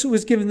 Jesus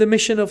was given the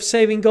mission of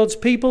saving God's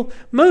people.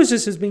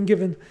 Moses has been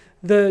given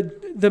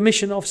the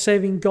mission of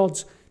saving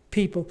God's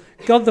people.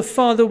 God the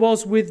Father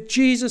was with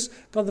Jesus.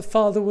 God the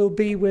Father will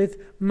be with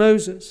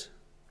Moses.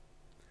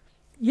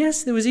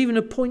 Yes, there was even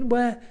a point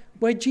where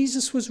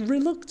Jesus was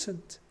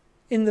reluctant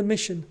in the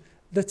mission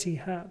that he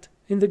had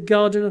in the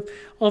Garden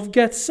of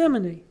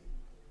Gethsemane.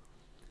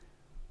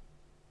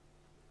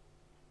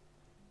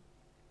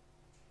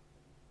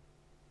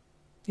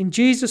 In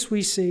Jesus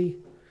we see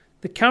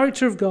the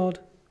character of God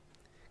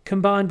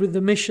combined with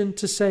the mission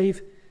to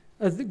save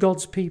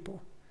God's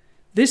people.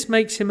 This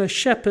makes him a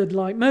shepherd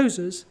like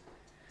Moses,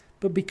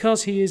 but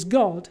because he is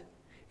God,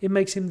 it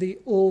makes him the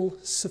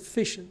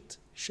all-sufficient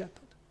shepherd.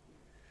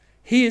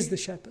 He is the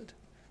shepherd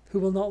who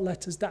will not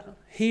let us down.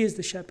 He is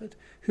the shepherd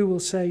who will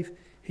save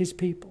his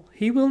people.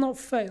 He will not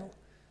fail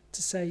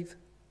to save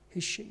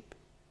his sheep.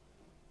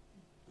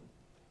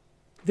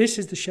 This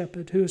is the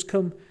shepherd who has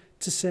come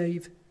to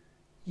save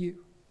you.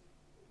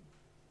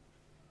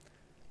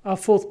 Our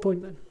fourth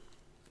point then.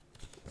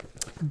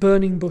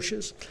 Burning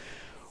bushes.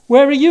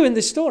 Where are you in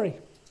this story?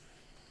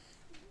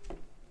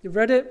 You've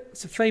read it.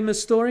 It's a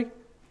famous story.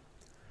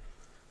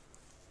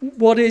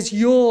 What is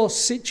your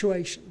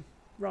situation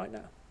right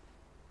now?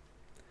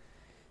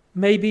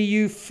 Maybe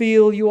you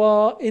feel you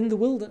are in the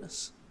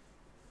wilderness,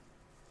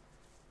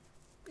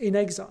 in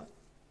exile.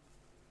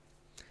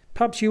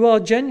 Perhaps you are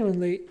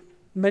genuinely,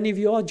 many of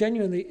you are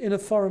genuinely in a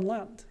foreign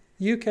land.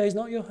 The UK is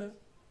not your home.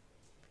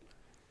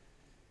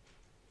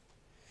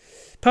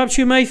 Perhaps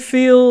you may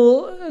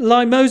feel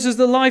like Moses,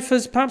 that life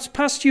has perhaps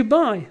passed you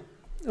by.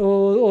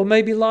 Or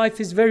maybe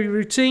life is very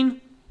routine.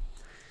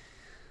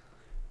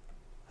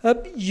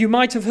 You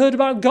might have heard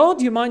about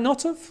God, you might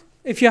not have.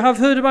 If you have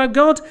heard about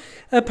God,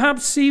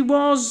 perhaps he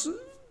was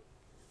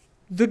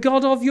the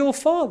God of your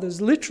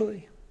fathers,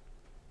 literally.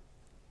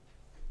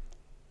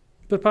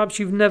 But perhaps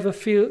you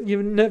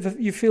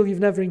feel you've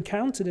never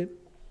encountered him.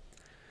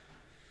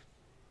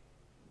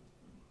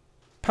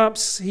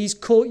 Perhaps he's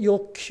caught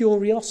your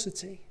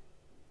curiosity.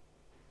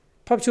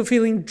 Perhaps you're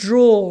feeling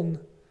drawn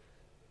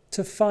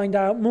to find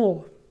out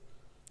more.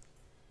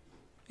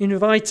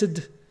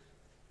 Invited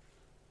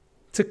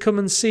to come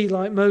and see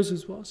like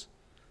Moses was.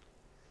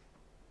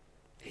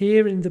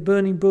 Here in the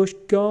burning bush,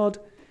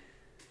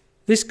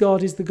 this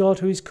God is the God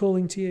who is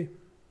calling to you.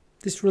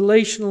 This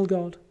relational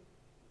God.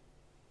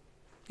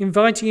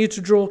 Inviting you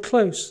to draw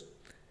close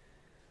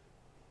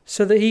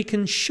so that he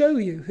can show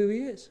you who he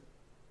is.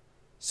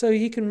 So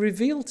he can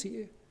reveal to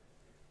you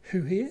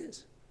who he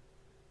is.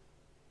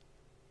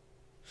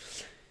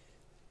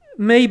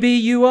 Maybe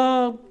you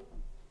are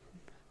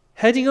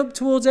heading up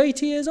towards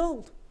 80 years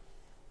old.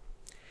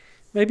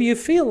 Maybe you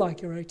feel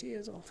like you're 80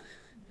 years old.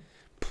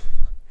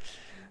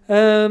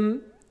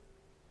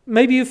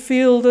 Maybe you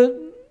feel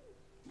that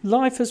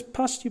life has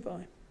passed you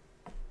by.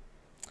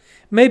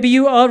 Maybe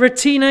you are a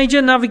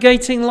teenager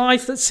navigating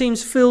life that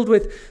seems filled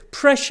with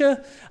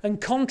pressure and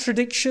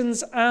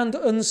contradictions and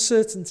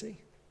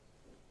uncertainty.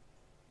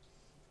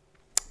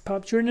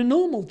 Perhaps you're in a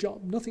normal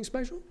job, nothing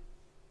special.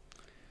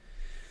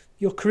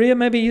 Your career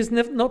maybe is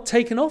not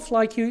taken off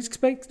like you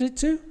expected it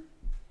to.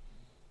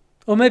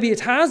 Or maybe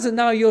it has, and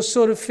now you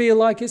sort of feel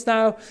like it's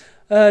now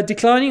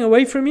declining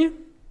away from you.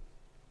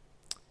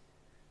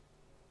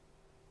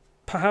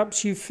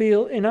 Perhaps you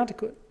feel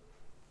inadequate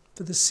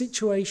for the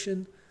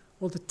situation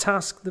or the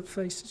task that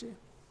faces you.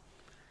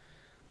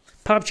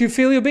 Perhaps you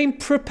feel you're being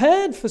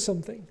prepared for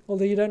something,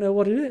 although you don't know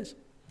what it is.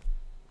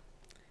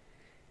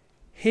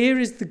 Here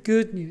is the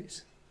good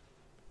news.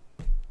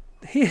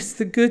 Here's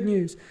the good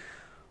news.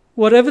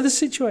 Whatever the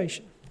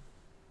situation,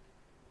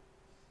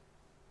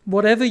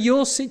 whatever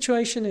your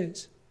situation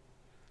is,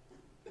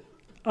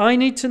 I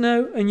need to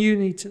know and you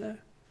need to know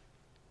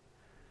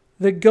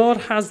that God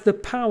has the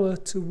power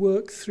to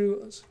work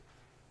through us.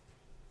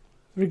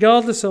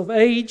 Regardless of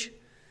age,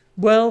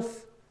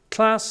 wealth,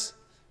 class,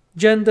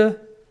 gender,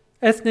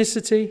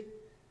 ethnicity,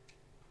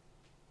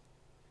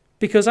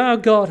 because our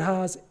God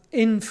has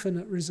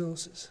infinite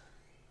resources.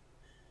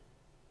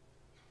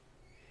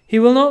 He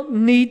will not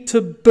need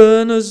to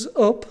burn us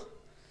up.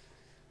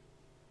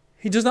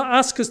 He does not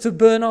ask us to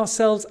burn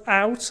ourselves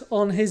out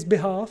on his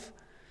behalf.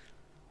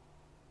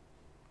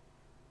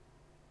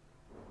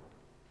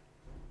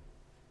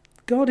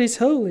 God is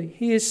holy.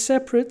 He is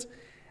separate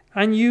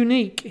and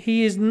unique.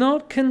 He is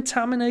not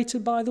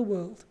contaminated by the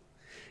world.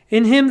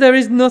 In him there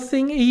is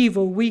nothing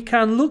evil. We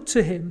can look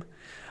to him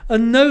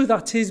and know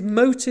that his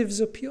motives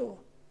are pure.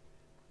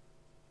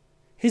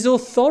 His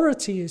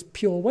authority is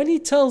pure. When he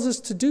tells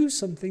us to do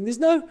something, there's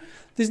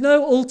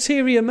no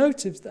ulterior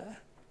motives there.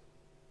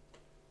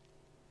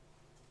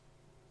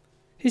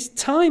 His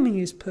timing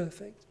is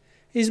perfect.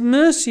 His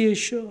mercy is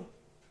sure.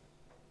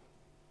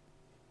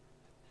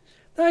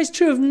 That is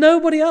true of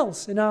nobody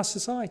else in our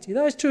society.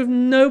 That is true of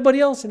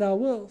nobody else in our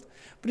world.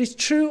 But it's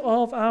true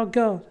of our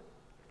God.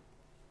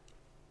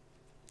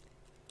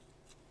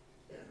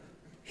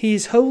 He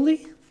is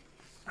holy,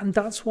 and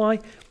that's why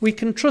we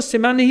can trust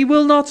him. And he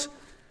will not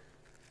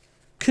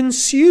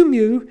consume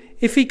you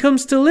if he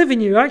comes to live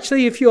in you.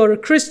 Actually, if you're a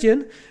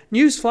Christian,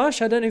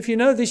 newsflash, I don't know if you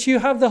know this, you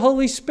have the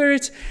Holy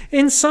Spirit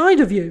inside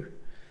of you.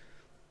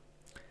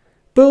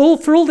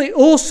 But for all the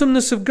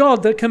awesomeness of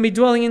God that can be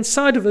dwelling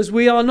inside of us,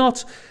 we are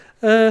not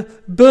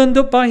burned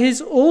up by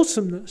his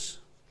awesomeness.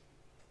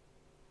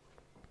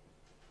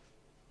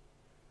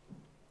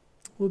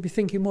 We'll be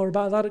thinking more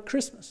about that at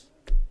Christmas.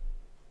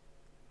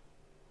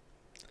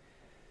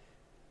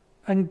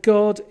 And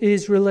God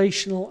is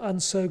relational,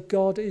 and so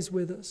God is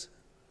with us.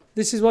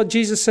 This is what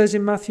Jesus says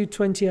in Matthew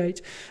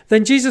 28.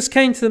 Then Jesus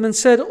came to them and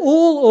said,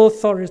 all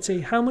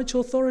authority, how much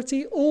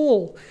authority?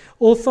 All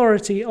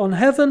authority on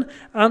heaven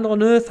and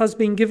on earth has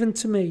been given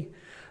to me.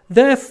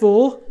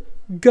 Therefore,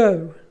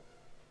 go.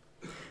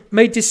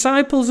 Make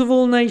disciples of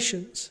all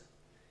nations,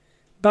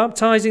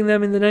 baptizing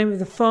them in the name of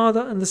the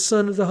Father and the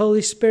Son and the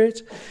Holy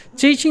Spirit,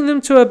 teaching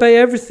them to obey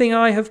everything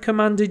I have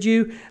commanded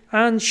you,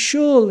 and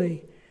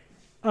surely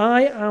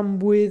I am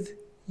with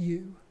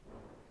you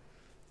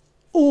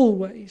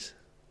always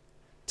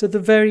to the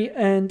very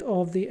end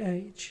of the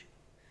age.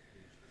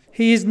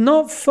 He is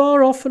not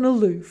far off and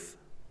aloof.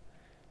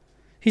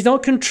 He's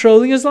not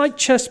controlling us like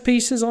chess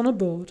pieces on a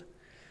board.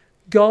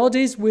 God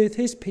is with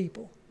his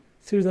people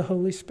through the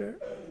Holy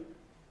Spirit.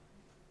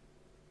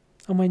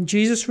 And when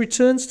Jesus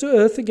returns to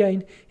earth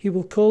again, he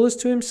will call us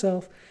to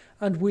himself,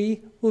 and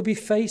we will be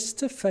face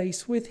to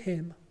face with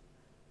him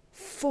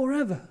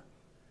forever,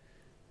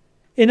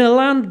 in a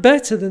land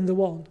better than the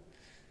one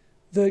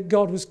that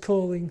God was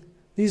calling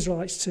the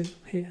Israelites to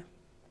here.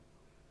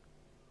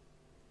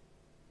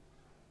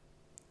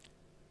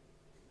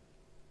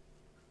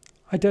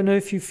 I don't know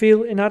if you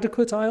feel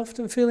inadequate. I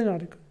often feel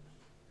inadequate.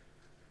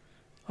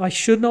 I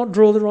should not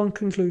draw the wrong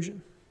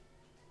conclusion.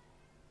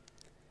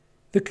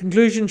 The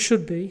conclusion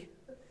should be,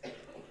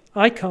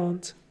 I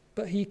can't,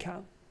 but he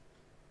can.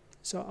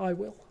 So I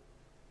will.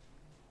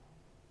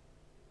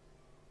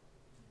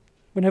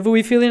 Whenever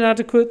we feel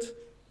inadequate,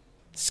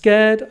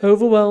 scared,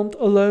 overwhelmed,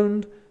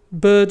 alone,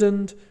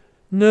 burdened,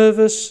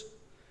 nervous,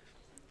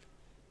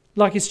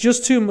 like it's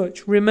just too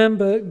much,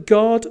 remember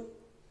God,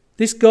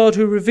 this God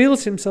who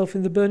reveals himself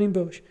in the burning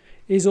bush,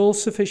 is all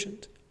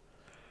sufficient.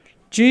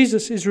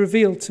 Jesus is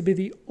revealed to be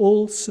the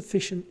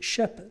all-sufficient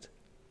shepherd.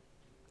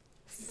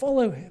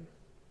 Follow him.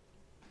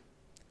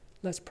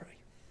 Let's pray.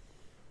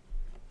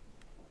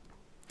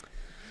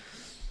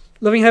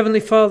 Loving Heavenly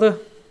Father,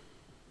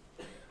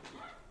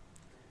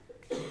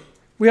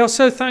 we are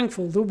so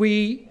thankful that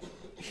we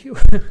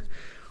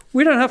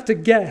don't have to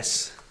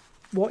guess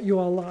what you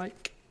are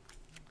like.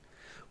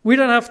 We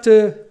don't have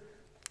to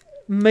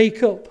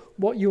make up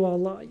what you are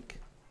like.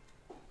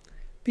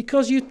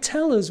 Because you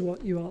tell us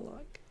what you are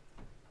like.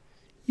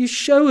 You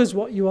show us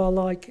what you are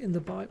like in the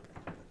Bible.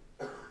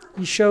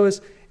 You show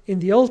us in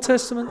the Old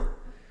Testament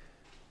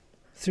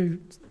through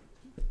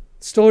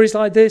stories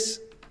like this.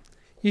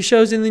 You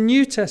show us in the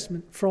New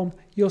Testament from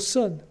your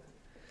Son,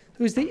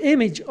 who is the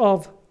image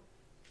of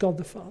God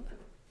the Father.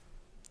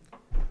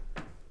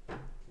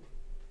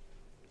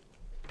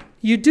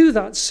 You do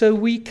that so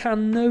we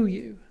can know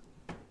you.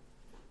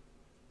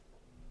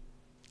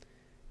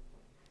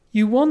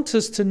 You want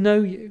us to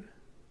know you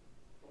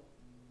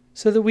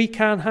so that we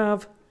can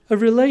have a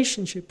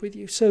relationship with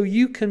you, so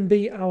you can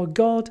be our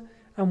God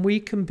and we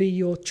can be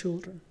your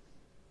children.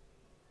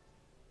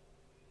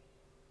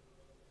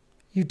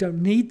 You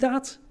don't need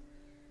that,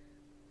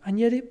 and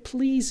yet it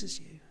pleases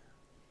you.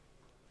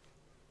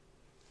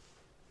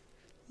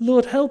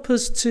 Lord, help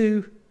us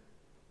to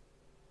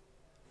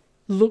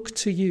look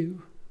to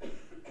you,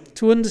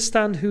 to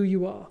understand who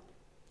you are,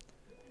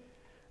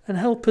 and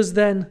help us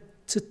then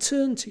to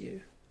turn to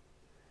you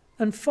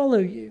and follow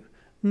you,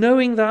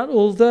 knowing that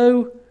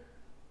although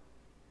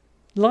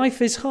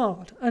life is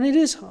hard, and it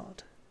is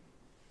hard,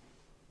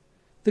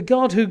 the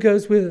God who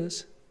goes with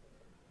us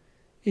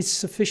is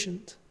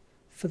sufficient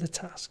for the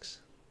tasks.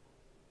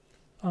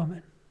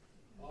 Amen.